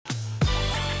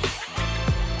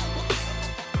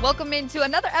Welcome into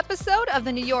another episode of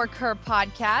the YorkHER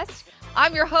podcast.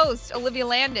 I'm your host, Olivia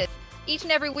Landis. Each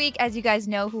and every week, as you guys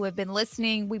know who have been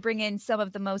listening, we bring in some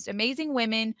of the most amazing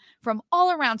women from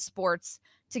all around sports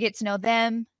to get to know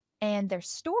them and their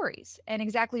stories and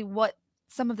exactly what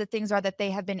some of the things are that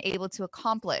they have been able to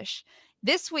accomplish.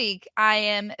 This week, I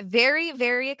am very,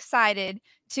 very excited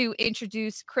to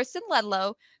introduce Kristen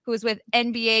Ledlow, who is with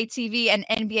NBA TV and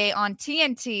NBA on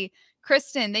TNT.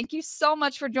 Kristen, thank you so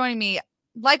much for joining me.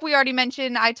 Like we already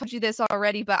mentioned, I told you this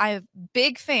already, but I'm a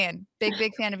big fan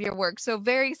of your work. So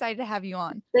very excited to have you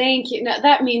on. Thank you. No,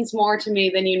 that means more to me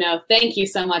than you know. Thank you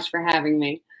so much for having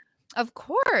me. Of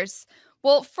course.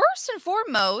 Well, first and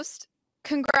foremost,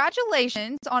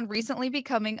 congratulations on recently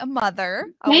becoming a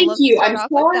mother. Thank you. I'm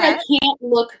sorry I can't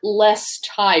look less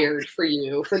tired for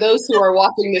you. For those who are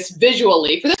watching this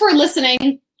visually, for those who are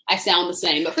listening, I sound the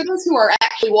same. But for those who are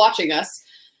actually watching us,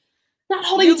 not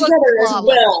holding it together as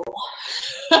well.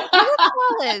 You look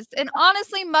flawless. And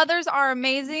honestly, mothers are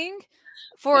amazing.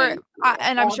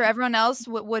 And I'm sure everyone else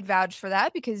would vouch for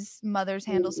that because mothers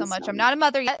handle so much. I'm not a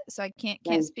mother yet, so I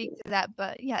can't speak to that.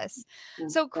 But yes.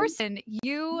 So Kristen,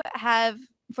 you have,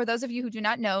 for those of you who do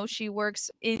not know, she works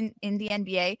in the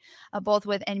NBA, both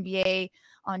with NBA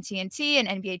on TNT and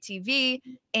NBA TV.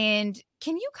 And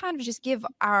can you kind of just give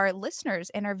our listeners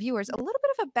and our viewers a little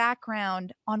bit of a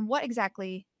background on what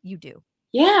exactly you do?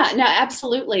 Yeah, no,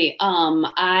 absolutely.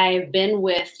 I've been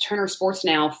with Turner Sports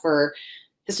now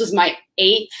this was my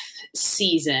 8th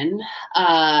season.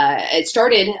 It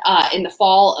started in the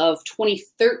fall of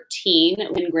 2013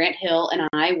 when Grant Hill and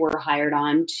I were hired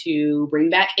on to bring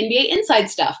back NBA Inside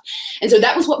stuff. And so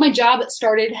that was what my job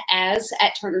started as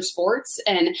at Turner Sports.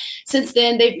 And since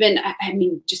then, they've been,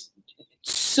 just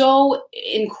so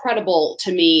incredible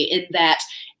to me in that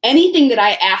anything that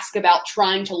I ask about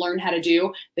trying to learn how to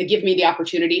do, they give me the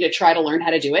opportunity to try to learn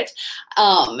how to do it.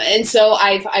 And so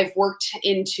I've worked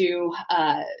into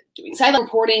doing sideline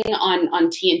reporting on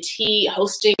TNT,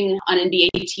 hosting on NBA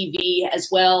TV as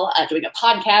well, doing a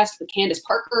podcast with Candace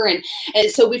Parker.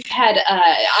 And so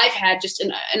I've had just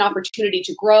an opportunity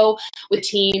to grow with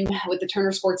the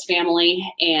Turner Sports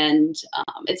family. And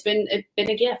it's been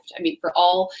a gift. I mean, for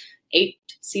all 8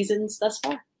 seasons thus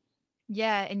far.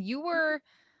 Yeah. And you were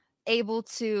able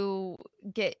to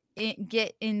get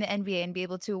in the NBA and be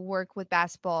able to work with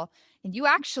basketball, and you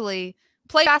actually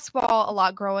played basketball a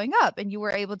lot growing up, and you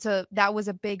were able to, that was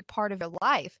a big part of your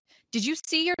life. Did you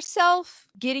see yourself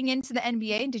getting into the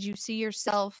NBA, and did you see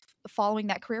yourself following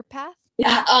that career path?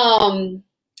 Yeah,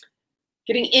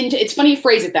 it's funny you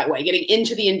phrase it that way, getting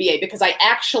into the NBA, because I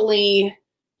actually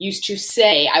used to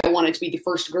say I wanted to be the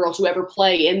first girl to ever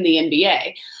play in the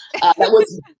NBA. That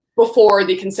was before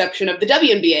the conception of the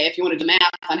WNBA, if you wanted to math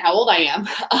on how old I am.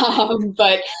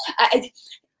 But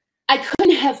I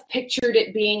couldn't have pictured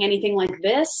it being anything like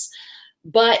this.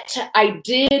 But I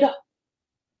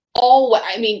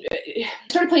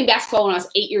started playing basketball when I was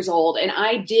 8 years old, and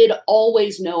I did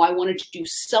always know I wanted to do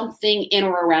something in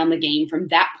or around the game from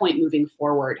that point moving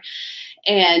forward.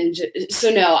 And so,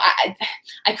 no,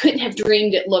 I couldn't have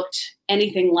dreamed it looked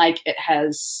anything like it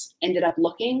has ended up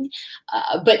looking.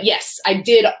 But yes, I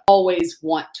did always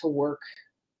want to work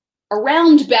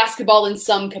around basketball in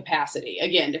some capacity.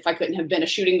 Again, if I couldn't have been a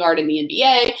shooting guard in the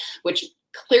NBA, which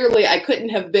clearly I couldn't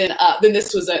have been, then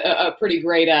this was a pretty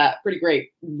great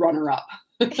runner-up.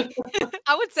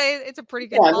 I would say it's a pretty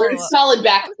good solid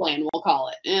back plan, we'll call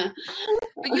it. Yeah.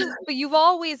 But you've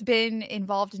always been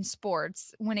involved in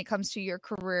sports when it comes to your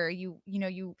career. You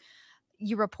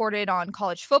reported on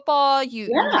college football. You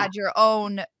had your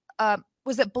own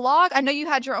was it blog? I know you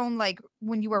had your own, like,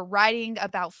 when you were writing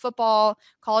about football,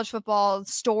 college football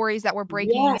stories that were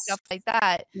breaking and stuff like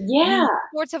that. Yeah.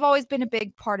 Sports have always been a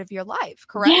big part of your life,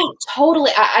 correct? Yeah,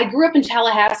 totally. I grew up in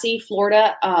Tallahassee,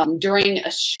 Florida, during a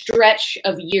stretch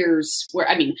of years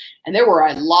and there were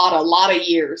a lot of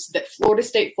years that Florida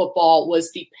State football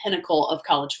was the pinnacle of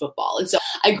college football. And so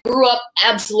I grew up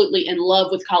absolutely in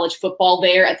love with college football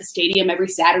there at the stadium every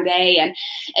Saturday. And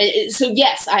so,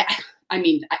 yes, I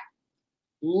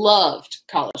loved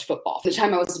college football from the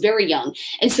time I was very young.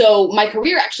 And so my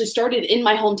career actually started in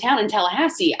my hometown in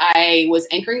Tallahassee. I was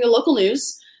anchoring the local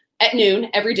news at noon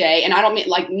every day. And I don't mean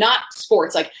like not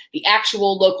sports, like the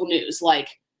actual local news.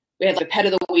 Like we had like pet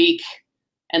of the week,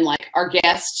 and like our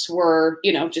guests were,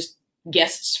 just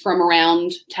guests from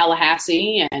around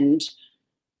Tallahassee, and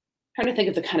trying to think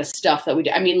of the kind of stuff that we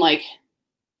did. I mean, like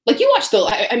you watch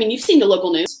you've seen the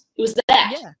local news. It was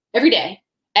that every day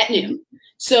at noon.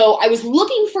 So I was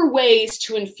looking for ways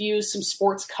to infuse some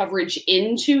sports coverage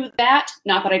into that.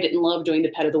 Not that I didn't love doing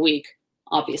the pet of the week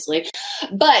obviously.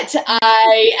 But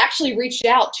I actually reached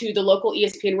out to the local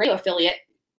ESPN radio affiliate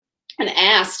and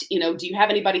asked, do you have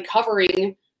anybody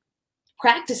covering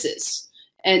practices?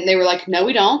 And they were like, no,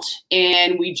 we don't.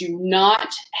 And we do not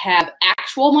have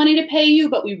actual money to pay you,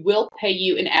 but we will pay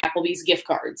you in Applebee's gift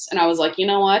cards. And I was like, you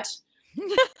know what?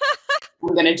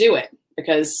 I'm going to do it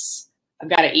because I've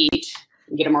got to eat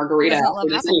and get a margarita after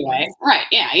this anyway. Right.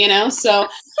 Yeah. So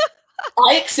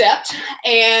I accept.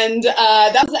 And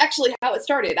that was actually how it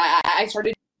started. I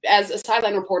started as a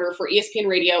sideline reporter for ESPN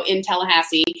Radio in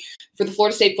Tallahassee for the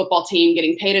Florida State football team,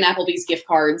 getting paid in Applebee's gift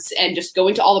cards and just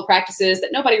going to all the practices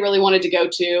that nobody really wanted to go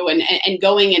to and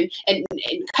going and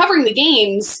covering the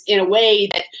games in a way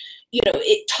that,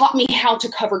 it taught me how to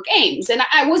cover games. And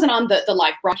I wasn't on the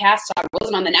live broadcast. I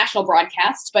wasn't on the national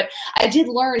broadcasts, but I did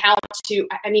learn how to,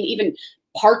 even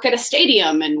park at a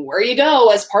stadium and where you go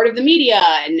as part of the media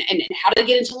and how to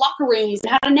get into locker rooms and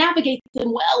how to navigate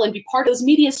them well and be part of those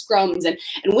media scrums and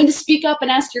when to speak up and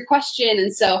ask your question.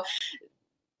 And so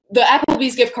the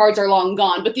Applebee's gift cards are long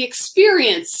gone, but the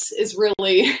experience is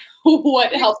really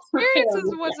what helped propel me. Experience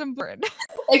is what's important.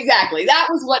 Exactly. That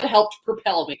was what helped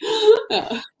propel me.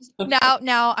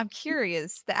 Now I'm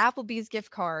curious. The Applebee's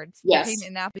gift cards. Yes. The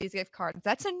payment in Applebee's gift cards.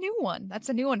 That's a new one. That's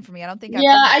a new one for me. I don't think.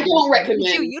 I don't recommend.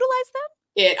 Did you utilize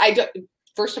them? I don't.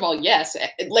 First of all, yes.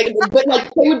 But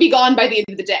they would be gone by the end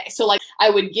of the day. So I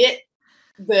would get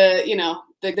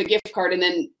the gift card and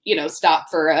then stop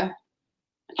for a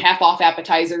half off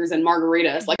appetizers and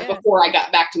margaritas before I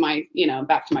got back to my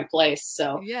place.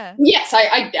 So yes,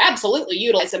 I absolutely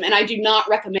utilize them, and I do not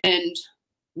recommend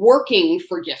working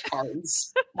for gift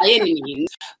cards by any means,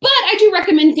 but I do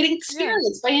recommend getting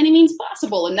experience by any means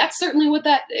possible, and that's certainly what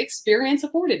that experience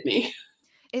afforded me.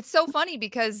 It's so funny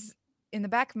because in the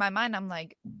back of my mind, I'm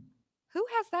like, who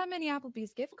has that many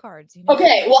Applebee's gift cards?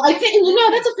 Okay, well, I think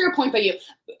that's a fair point by you.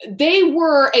 They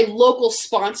were a local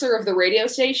sponsor of the radio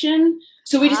station,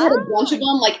 so we just had a bunch of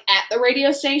them at the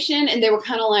radio station, and they were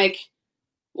kind of like,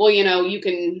 well, you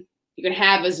can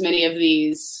have as many of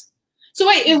these. So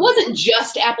it wasn't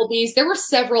just Applebee's. There were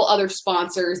several other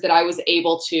sponsors that I was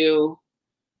able to,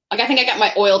 I think I got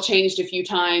my oil changed a few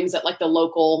times at the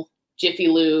local Jiffy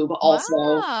Lube also.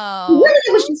 Wow.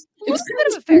 It was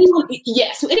kind of anyone,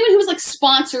 so anyone who was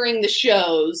sponsoring the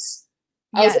shows,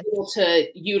 I was able to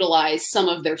utilize some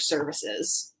of their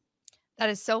services. That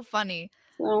is so funny.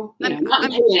 So, not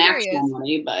paying actual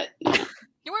money, but you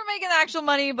weren't making actual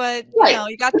money, but right.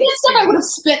 You got the stuff I would have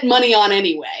spent money on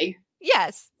anyway.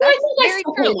 Yes, that's very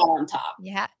true. On top.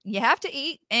 Yeah, you have to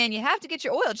eat and you have to get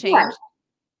your oil changed. Right.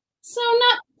 So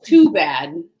not too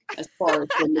bad as far as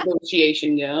the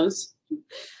negotiation goes.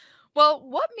 Well,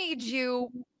 what made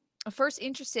you first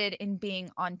interested in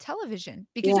being on television?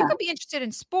 Because you could be interested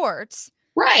in sports,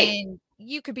 right? And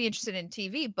you could be interested in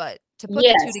TV, but to put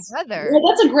the two together. Well,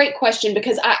 that's a great question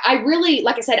because I really,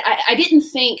 like I said, I didn't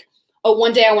think, oh,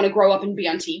 one day I want to grow up and be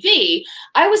on TV.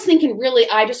 I was thinking really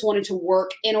I just wanted to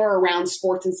work in or around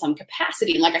sports in some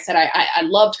capacity. And like I said, I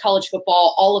loved college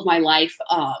football all of my life,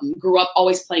 grew up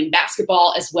always playing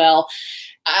basketball as well.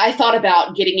 I thought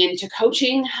about getting into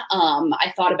coaching.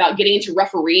 I thought about getting into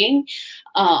refereeing.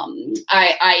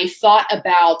 I thought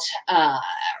about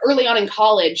early on in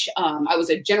college, I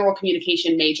was a general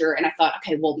communication major, and I thought,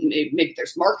 okay, well, maybe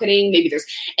there's marketing,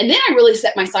 and then I really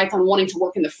set my sights on wanting to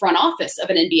work in the front office of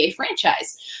an NBA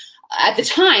franchise. At the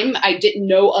time, I didn't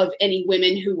know of any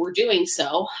women who were doing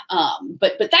so,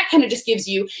 but that kind of just gives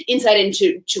you insight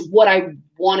into what I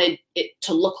wanted it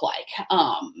to look like.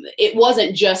 It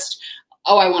wasn't just,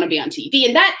 oh, I want to be on TV.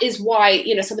 And that is why,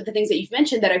 some of the things that you've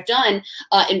mentioned that I've done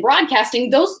in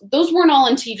broadcasting, those weren't all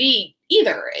on TV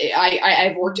either.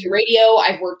 I've worked in radio.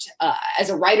 I've worked as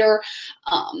a writer.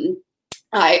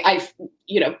 I've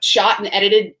shot and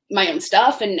edited my own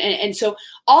stuff. And so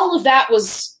all of that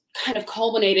was kind of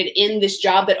culminated in this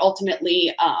job that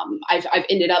ultimately I've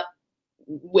ended up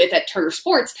with at Turner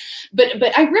Sports, but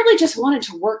I really just wanted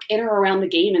to work in or around the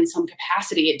game in some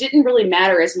capacity. It didn't really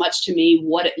matter as much to me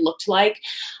what it looked like.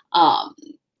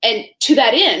 And to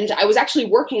that end, I was actually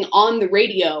working on the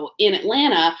radio in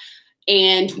Atlanta,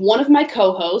 and one of my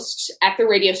co-hosts at the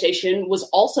radio station was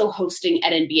also hosting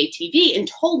at NBA TV and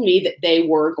told me that they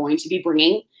were going to be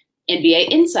bringing NBA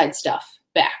Inside stuff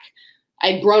back.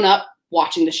 I'd grown up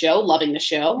watching the show, loving the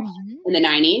show in the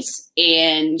 90s.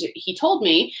 And he told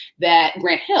me that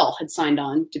Grant Hill had signed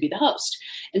on to be the host.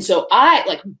 And so I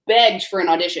begged for an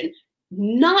audition,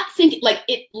 not thinking,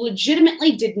 it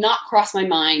legitimately did not cross my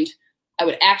mind I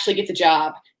would actually get the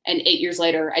job. And 8 years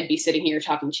later, I'd be sitting here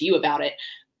talking to you about it.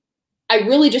 I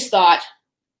really just thought,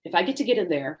 if I get to get in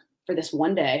there for this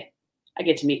one day, I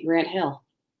get to meet Grant Hill.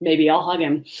 maybe I'll hug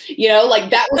him. Like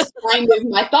that was kind of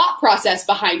my thought process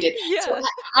behind it. Yeah. So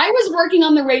I was working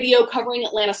on the radio covering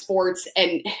Atlanta sports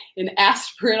and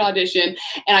asked for an audition.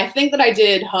 And I think that I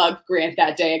did hug Grant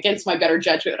that day against my better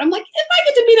judgment. I'm like, if I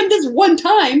get to meet him this one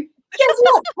time, guess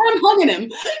what? I'm hugging him,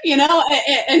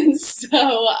 and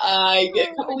so a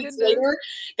couple weeks later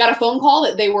got a phone call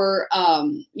that they were,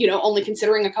 only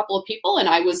considering a couple of people, and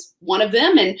I was one of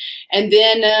them. And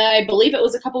then I believe it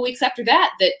was a couple weeks after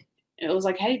that it was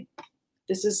like, hey,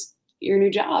 this is your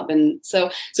new job. And so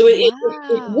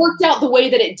it worked out the way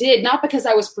that it did, not because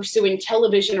I was pursuing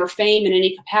television or fame in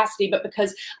any capacity, but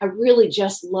because I really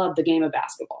just love the game of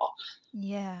basketball.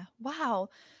 Yeah. Wow.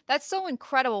 That's so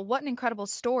incredible. What an incredible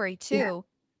story too. Yeah.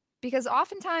 Because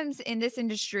oftentimes in this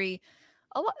industry,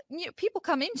 people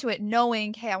come into it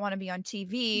knowing, hey, I want to be on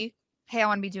TV. Hey, I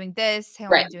want to be doing this. Hey, I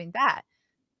want to be doing that.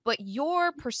 But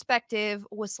your perspective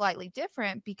was slightly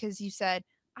different because you said,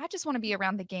 I just want to be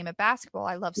around the game of basketball.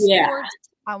 I love sports.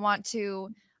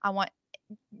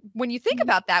 When you think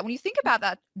about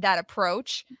that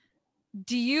approach,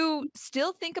 do you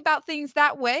still think about things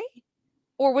that way?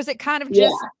 Or was it kind of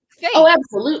just fate? Oh,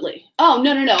 absolutely. Oh,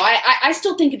 no. I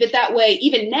still think of it that way.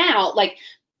 Even now, like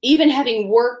even having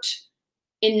worked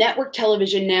in network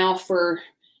television now for,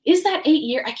 is that 8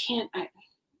 years?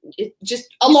 Just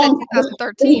along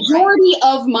 2013, the majority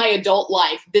of my adult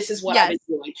life, this is what I've been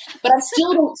doing. But I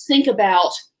still don't think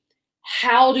about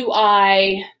how do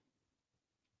I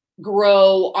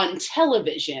grow on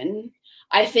television.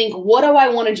 I think, what do I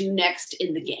want to do next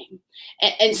in the game?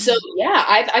 And so, yeah,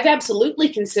 I've absolutely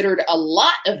considered a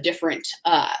lot of different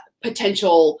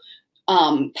potential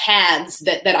paths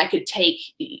that I could take,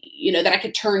 that I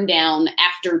could turn down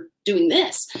after doing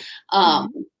this.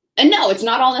 And no, it's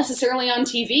not all necessarily on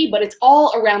TV, but it's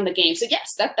all around the game. So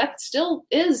yes, that still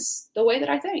is the way that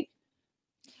I think.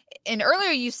 And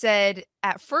earlier you said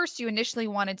at first you initially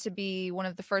wanted to be one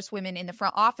of the first women in the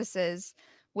front offices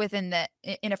in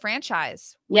a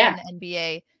franchise within the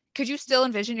NBA. Could you still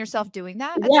envision yourself doing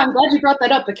that? Yeah, I'm glad you brought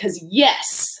that up because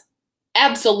yes,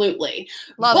 absolutely.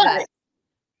 Love that.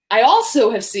 I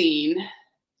also have seen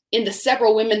in the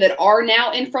several women that are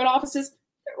now in front offices,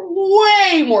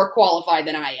 way more qualified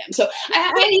than I am. So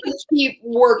I need to keep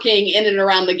working in and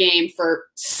around the game for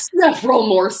several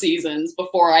more seasons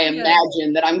before I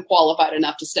imagine that I'm qualified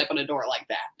enough to step in a door like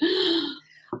that.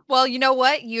 Well, you know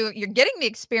what? You're getting the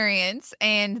experience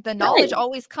and the knowledge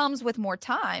always comes with more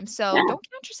time. So don't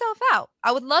count yourself out.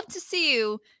 I would love to see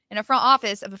you in a front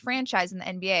office of a franchise in the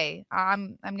NBA.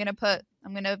 I'm gonna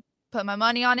put my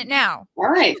money on it now. All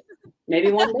right.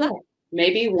 Maybe one day.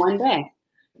 Maybe one day.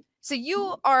 So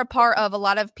you are a part of a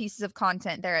lot of pieces of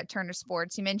content there at Turner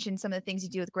Sports. You mentioned some of the things you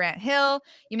do with Grant Hill.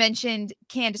 You mentioned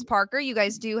Candace Parker. You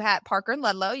guys do have Parker and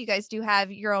Ledlow. You guys do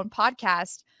have your own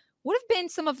podcast. What have been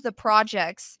some of the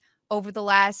projects over the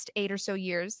last 8 or so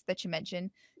years that you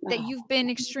mentioned that you've been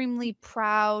extremely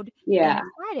proud and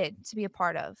excited to be a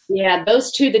part of? Yeah,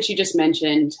 those two that you just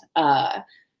mentioned,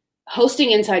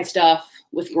 hosting Inside Stuff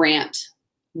with Grant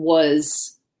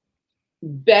was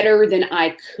better than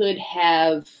I could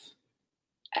have.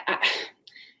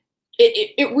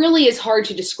 It really is hard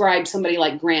to describe somebody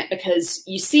like Grant because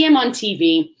you see him on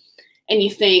TV and you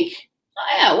think,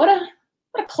 oh yeah, what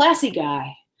a classy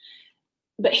guy.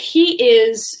 But he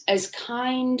is as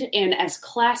kind and as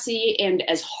classy and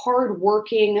as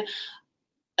hardworking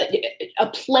a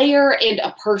player and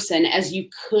a person as you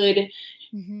could.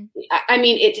 I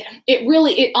mean, it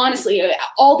really, honestly,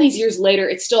 all these years later,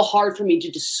 it's still hard for me to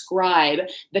describe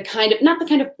the kind of, not the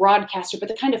kind of broadcaster, but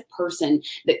the kind of person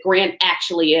that Grant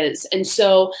actually is. And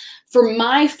so for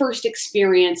my first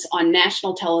experience on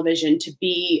national television to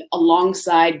be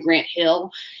alongside Grant Hill,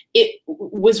 it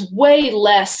was way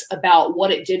less about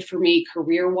what it did for me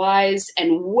career-wise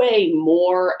and way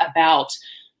more about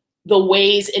the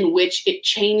ways in which it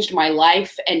changed my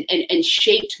life and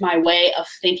shaped my way of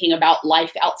thinking about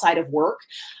life outside of work.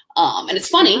 And it's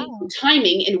funny, the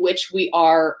timing in which we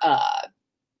are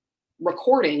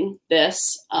recording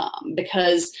this,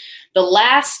 because the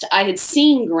last I had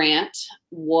seen Grant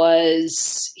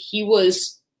he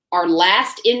was our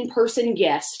last in-person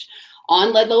guest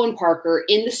on Ledlow and Parker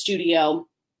in the studio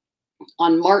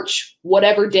on March,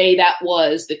 whatever day that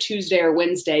was, the Tuesday or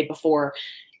Wednesday before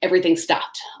everything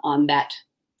stopped on that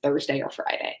Thursday or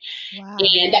Friday. Wow.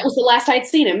 And that was the last I'd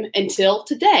seen him until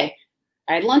today.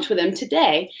 I had lunch with him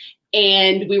today,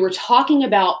 and we were talking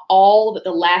about all that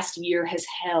the last year has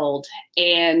held.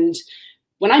 And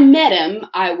when I met him,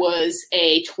 I was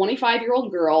a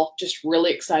 25-year-old girl, just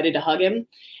really excited to hug him.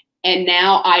 And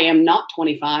now I am not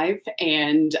 25,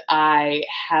 and I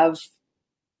have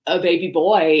a baby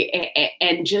boy,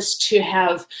 and just to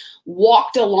have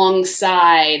walked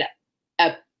alongside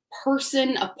a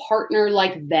person, a partner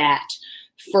like that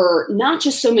for not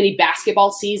just so many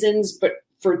basketball seasons, but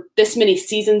for this many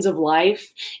seasons of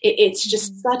life, it's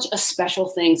just such a special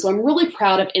thing. So I'm really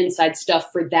proud of Inside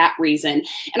Stuff for that reason.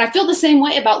 And I feel the same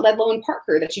way about Ledlow and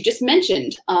Parker that you just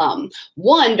mentioned.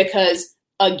 One, because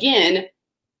again,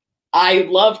 I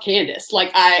love Candace,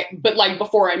 but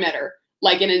before I met her,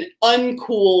 like in an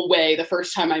uncool way, the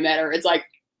first time I met her, it's like,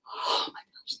 oh my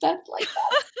gosh, that's like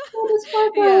that. Candace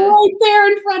Parker right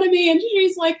there in front of me. And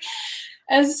she's like,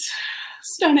 as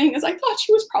stunning as I thought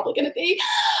she was probably going to be.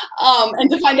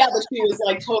 And to find out that she was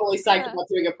like totally psyched about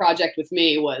doing a project with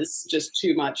me was just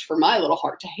too much for my little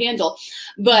heart to handle.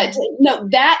 But no,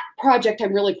 that project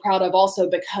I'm really proud of also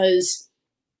because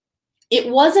it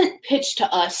wasn't pitched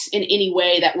to us in any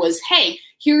way that was, hey,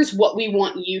 here's what we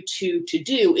want you two to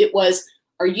do. It was,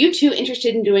 are you two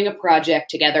interested in doing a project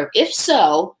together? If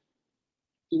so,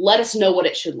 let us know what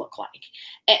it should look like.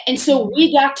 And so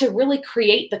we got to really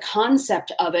create the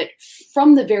concept of it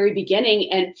from the very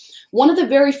beginning. And one of the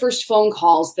very first phone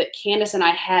calls that Candace and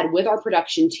I had with our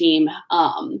production team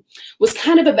was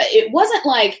kind of about, it wasn't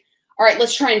like, all right,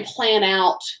 let's try and plan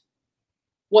out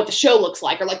what the show looks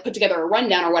like or like put together a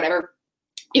rundown or whatever.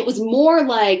 It was more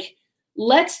like,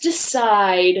 let's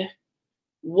decide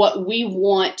what we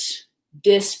want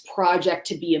this project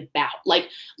to be about. Like,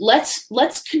 let's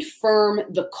confirm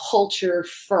the culture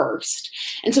first.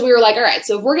 And so we were like, all right,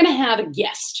 so if we're going to have a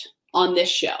guest on this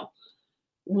show,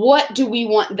 what do we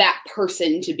want that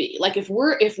person to be? Like, if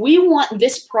we want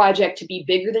this project to be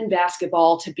bigger than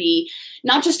basketball, to be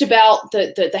not just about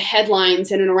the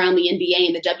headlines in and around the NBA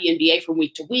and the WNBA from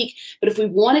week to week, but if we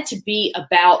want it to be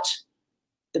about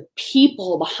the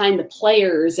people behind the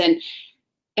players and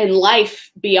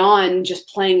life beyond just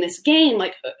playing this game,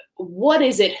 like, what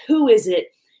is it? Who is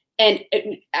it? And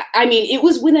I mean, it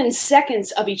was within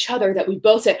seconds of each other that we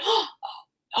both said,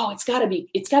 oh, it's gotta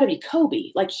be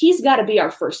Kobe. Like, he's gotta be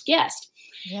our first guest.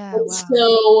 Yeah. And wow.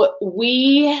 So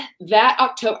that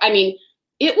October, I mean,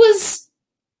 it was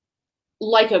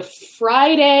like a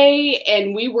Friday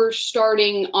and we were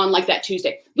starting on like that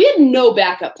Tuesday. We had no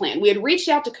backup plan. We had reached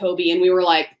out to Kobe and we were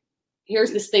like,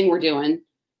 here's this thing we're doing.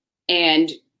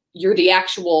 And you're the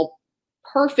actual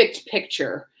perfect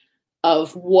picture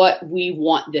of what we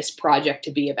want this project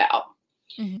to be about.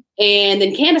 Mm-hmm. And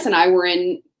then Candace and I were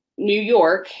in New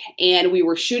York and we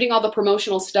were shooting all the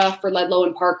promotional stuff for Ledlow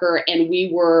and Parker. And we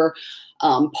were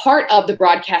part of the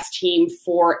broadcast team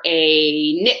for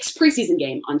a Knicks preseason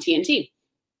game on TNT.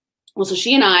 Well, so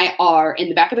she and I are in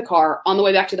the back of the car on the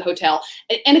way back to the hotel.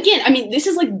 And again, I mean, this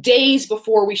is like days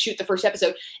before we shoot the first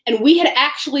episode. And we had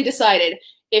actually decided,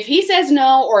 if he says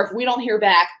no, or if we don't hear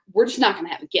back, we're just not going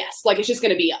to have a guest. Like, it's just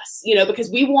going to be us,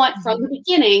 because we want from the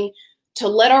beginning to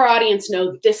let our audience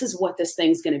know this is what this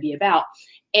thing's going to be about.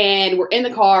 And we're in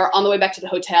the car on the way back to the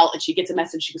hotel and she gets a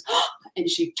message. She goes, oh, and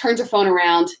she turns her phone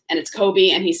around and it's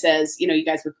Kobe. And he says, you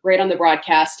guys were great on the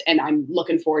broadcast and I'm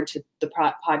looking forward to the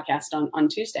podcast on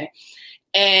Tuesday.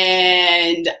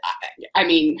 And I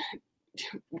mean,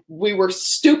 we were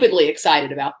stupidly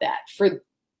excited about that for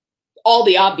all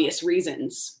the obvious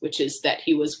reasons, which is that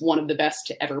he was one of the best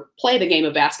to ever play the game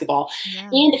of basketball. Yeah.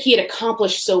 And he had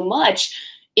accomplished so much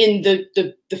in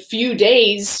the few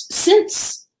days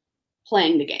since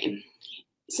playing the game.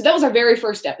 So that was our very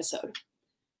first episode.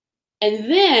 And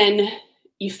then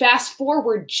you fast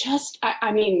forward just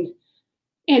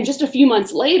a few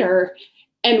months later,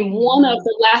 and one of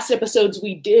the last episodes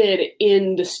we did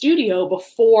in the studio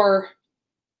before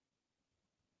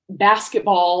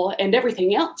basketball and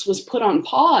everything else was put on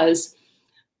pause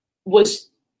was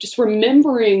just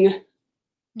remembering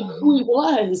who he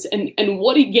was and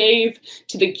what he gave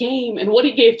to the game and what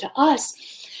he gave to us.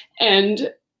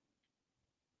 And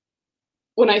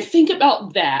when I think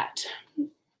about that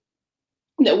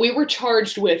we were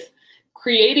charged with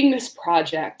creating this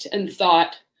project and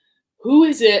thought, who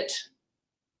is it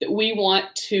that we want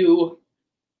to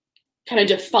kind of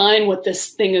define what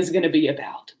this thing is going to be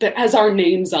about, that has our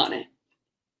names on it?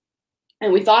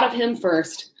 And we thought of him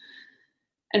first.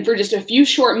 And for just a few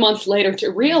short months later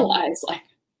to realize, like,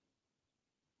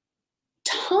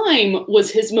 time was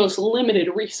his most limited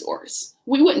resource.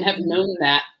 We wouldn't have known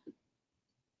that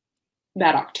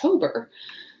October.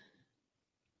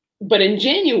 But in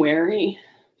January,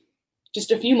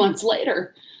 just a few months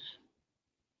later,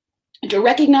 to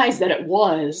recognize that it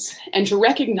was, and to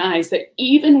recognize that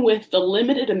even with the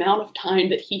limited amount of time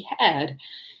that he had,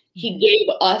 he gave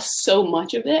us so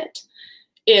much of it.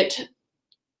 It,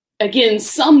 again,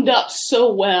 summed up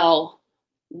so well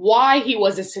why he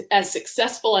was as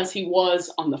successful as he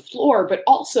was on the floor, but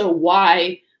also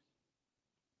why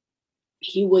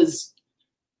he was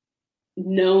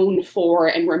known for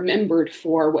and remembered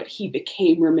for what he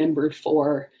became remembered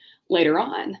for later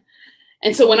on.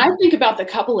 And so when I think about the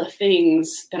couple of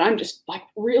things that I'm just like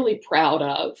really proud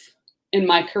of in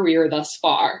my career thus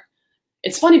far,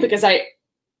 it's funny because I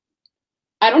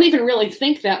don't even really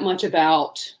think that much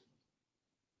about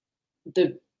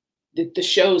the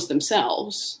shows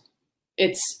themselves.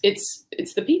 It's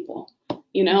the people,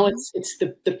 you know, it's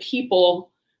the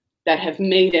people that have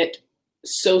made it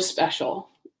so special.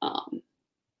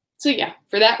 So yeah,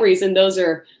 for that reason, those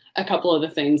are a couple of the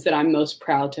things that I'm most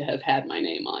proud to have had my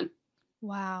name on.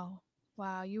 Wow.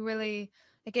 Wow. It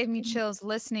gave me chills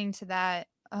listening to that.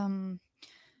 And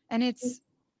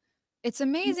it's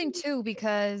amazing too,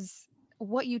 because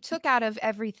what you took out of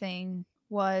everything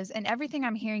and everything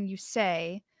I'm hearing you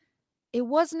say, it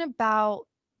wasn't about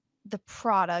the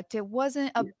product. It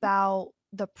wasn't about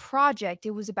the project.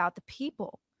 It was about the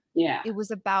people. Yeah. It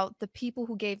was about the people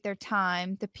who gave their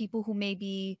time, the people who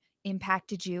maybe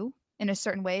impacted you in a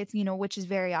certain way, which is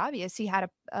very obvious. He had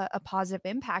a positive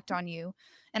impact on you,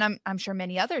 and I'm sure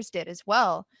many others did as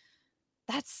well.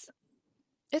 It's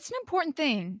an important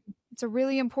thing. It's a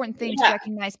really important thing to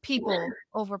recognize people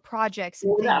over projects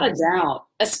and without things. a doubt.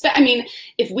 I mean,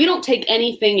 if we don't take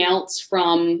anything else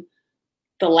from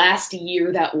the last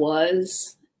year that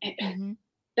was,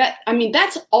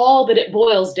 that's all that it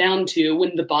boils down to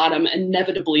when the bottom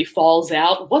inevitably falls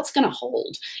out. What's going to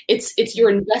hold? It's your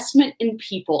investment in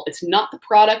people. It's not the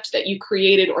product that you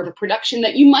created or the production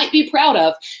that you might be proud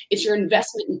of. It's your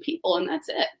investment in people, and that's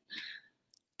it.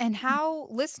 And how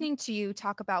listening to you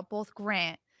talk about both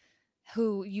Grant,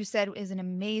 who you said is an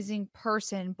amazing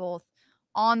person, both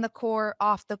on the court,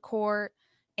 off the court,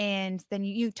 and then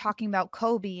you talking about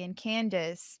Kobe and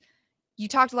Candace, you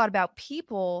talked a lot about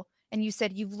people, and you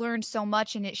said you've learned so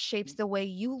much and it shapes the way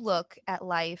you look at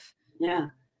life. Yeah.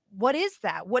 What is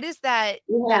that? What is that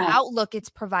outlook it's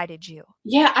provided you?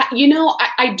 Yeah.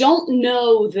 I don't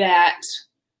know that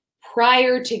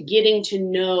prior to getting to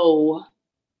know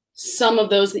some of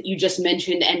those that you just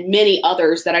mentioned and many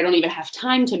others that I don't even have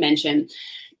time to mention,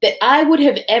 that I would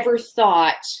have ever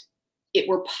thought it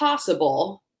were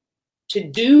possible to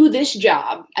do this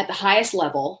job at the highest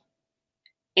level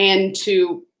and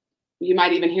to, you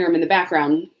might even hear him in the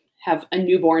background, have a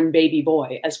newborn baby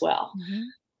boy as well.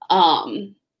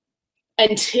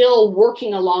 Until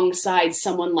working alongside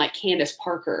someone like Candace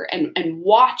Parker and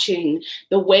watching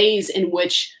the ways in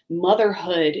which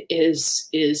motherhood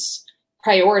is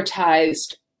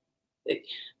prioritized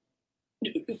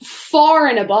far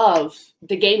and above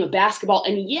the game of basketball,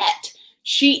 and yet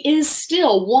she is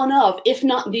still one of, if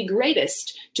not the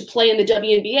greatest, to play in the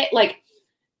WNBA. Like,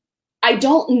 I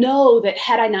don't know that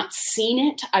had I not seen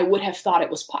it, I would have thought it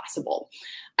was possible.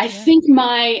 I think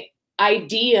my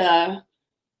idea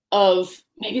of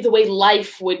maybe the way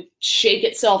life would shake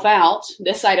itself out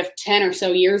this side of 10 or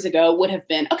so years ago would have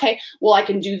been, okay, well, I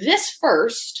can do this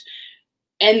first,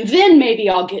 and then maybe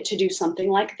I'll get to do something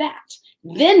like that.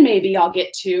 Then maybe I'll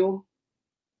get to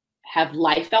have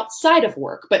life outside of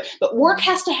work. But work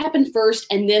has to happen first,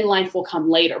 and then life will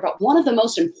come later. But one of the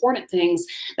most important things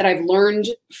that I've learned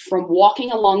from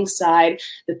walking alongside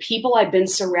the people I've been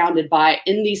surrounded by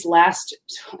in these last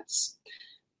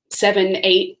 7,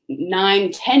 8,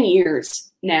 9, 10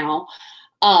 years now,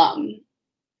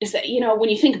 is that, when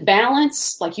you think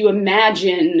balance, like you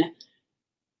imagine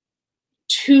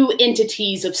two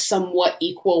entities of somewhat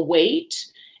equal weight,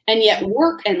 and yet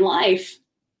work and life,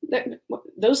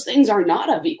 those things are not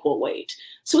of equal weight.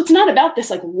 So it's not about this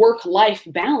like work-life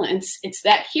balance. It's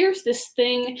that here's this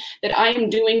thing that I am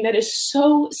doing that is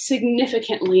so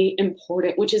significantly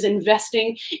important, which is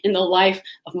investing in the life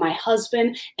of my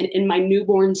husband and in my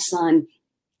newborn son.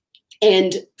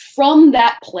 And from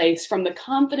that place, from the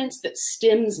confidence that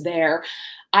stems there,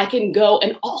 I can go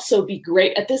and also be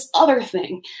great at this other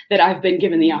thing that I've been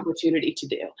given the opportunity to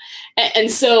do. And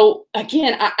so,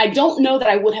 again, I don't know that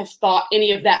I would have thought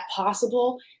any of that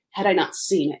possible had I not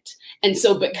seen it. And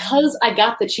so because I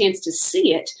got the chance to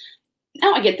see it,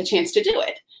 now I get the chance to do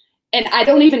it. And I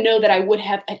don't even know that I would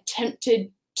have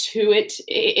attempted to it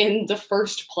in the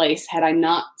first place had I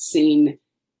not seen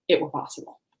it were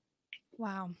possible.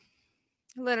 Wow.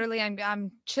 Literally,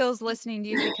 I'm chills listening to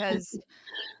you because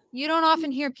you don't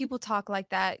often hear people talk like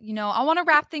that. I want to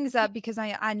wrap things up because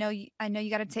I know you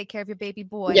got to take care of your baby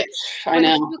boy. Yes, I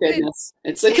know. Goodness.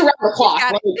 It's around the clock.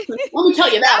 Let me tell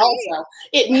you that also.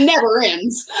 It never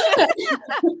ends.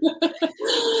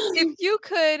 If you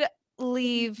could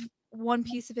leave one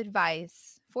piece of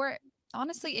advice for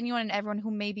honestly, anyone and everyone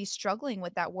who may be struggling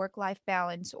with that work-life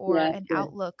balance or Yeah, an sure.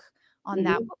 outlook on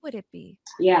that, what would it be?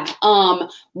 Yeah.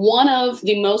 One of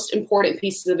the most important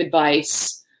pieces of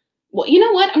advice. Well, you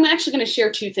know what? I'm actually going to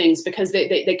share two things because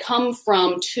they come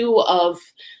from two of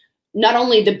not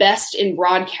only the best in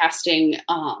broadcasting,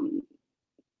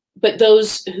 but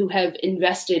those who have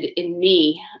invested in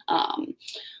me.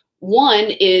 One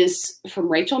is from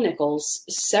Rachel Nichols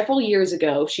several years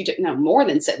ago. She did no more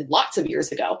than said lots of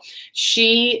years ago.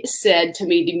 She said to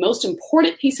me the most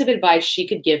important piece of advice she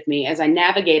could give me as I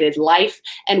navigated life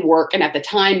and work. And at the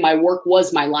time, my work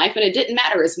was my life and it didn't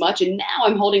matter as much. And now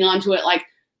I'm holding on to it like,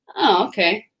 oh,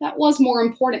 okay, that was more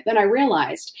important than I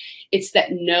realized. It's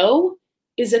that no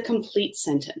is a complete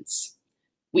sentence.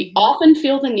 We often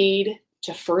feel the need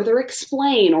to further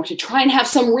explain or to try and have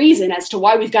some reason as to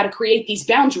why we've got to create these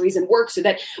boundaries and work so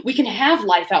that we can have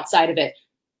life outside of it.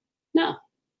 No.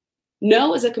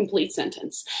 No is a complete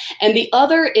sentence. And the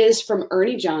other is from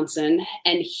Ernie Johnson.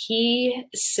 And he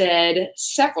said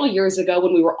several years ago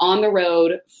when we were on the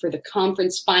road for the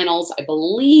conference finals, I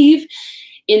believe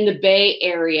in the Bay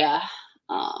Area,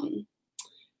 and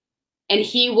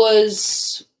he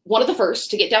was one of the first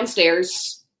to get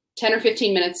downstairs 10 or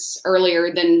 15 minutes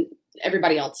earlier than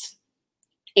everybody else.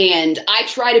 And I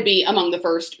try to be among the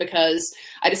first because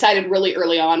I decided really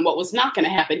early on what was not going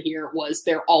to happen here was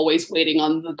they're always waiting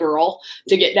on the girl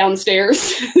to get downstairs.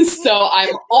 So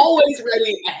I'm always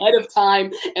ready ahead of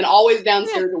time and always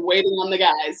downstairs waiting on the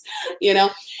guys, you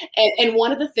know. And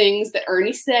one of the things that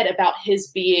Ernie said about his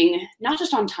being not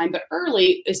just on time but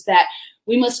early is that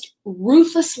we must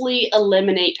ruthlessly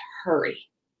eliminate hurry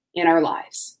in our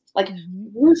lives. Like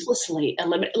ruthlessly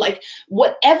eliminate, like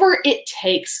whatever it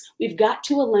takes, we've got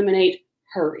to eliminate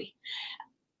hurry.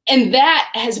 And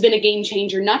that has been a game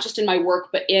changer, not just in my work,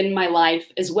 but in my life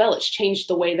as well. It's changed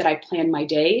the way that I plan my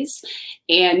days.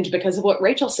 And because of what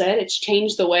Rachel said, it's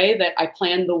changed the way that I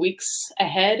plan the weeks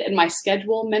ahead and my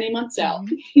schedule many months out.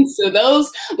 So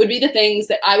those would be the things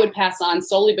that I would pass on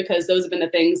solely because those have been the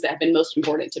things that have been most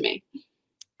important to me.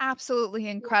 Absolutely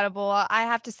incredible. I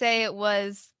have to say it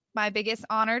was my biggest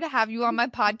honor to have you on my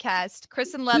podcast.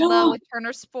 Kristen Ledlow with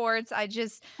Turner Sports. I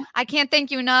can't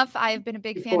thank you enough. I've been a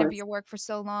big fan of your work for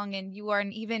so long, and you are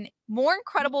an even more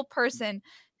incredible person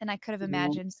than I could have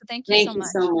imagined. So thank you so much.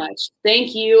 Thank you so much.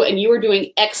 Thank you. And you are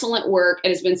doing excellent work. It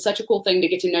has been such a cool thing to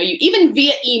get to know you, even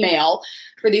via email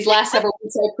for these last several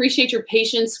weeks. I appreciate your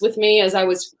patience with me as I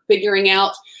was figuring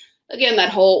out, again, that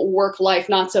whole work-life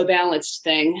not so balanced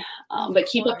thing. But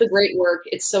keep up the great work.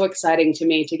 It's so exciting to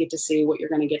me to get to see what you're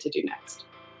going to get to do next.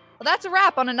 Well, that's a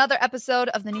wrap on another episode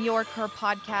of the YorkHER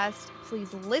podcast.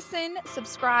 Please listen,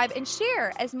 subscribe, and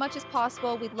share as much as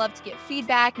possible. We'd love to get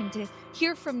feedback and to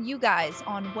hear from you guys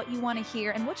on what you want to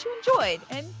hear and what you enjoyed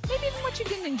and maybe even what you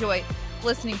didn't enjoy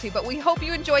listening to. But we hope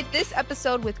you enjoyed this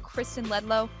episode with Kristen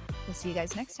Ledlow. We'll see you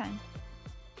guys next time.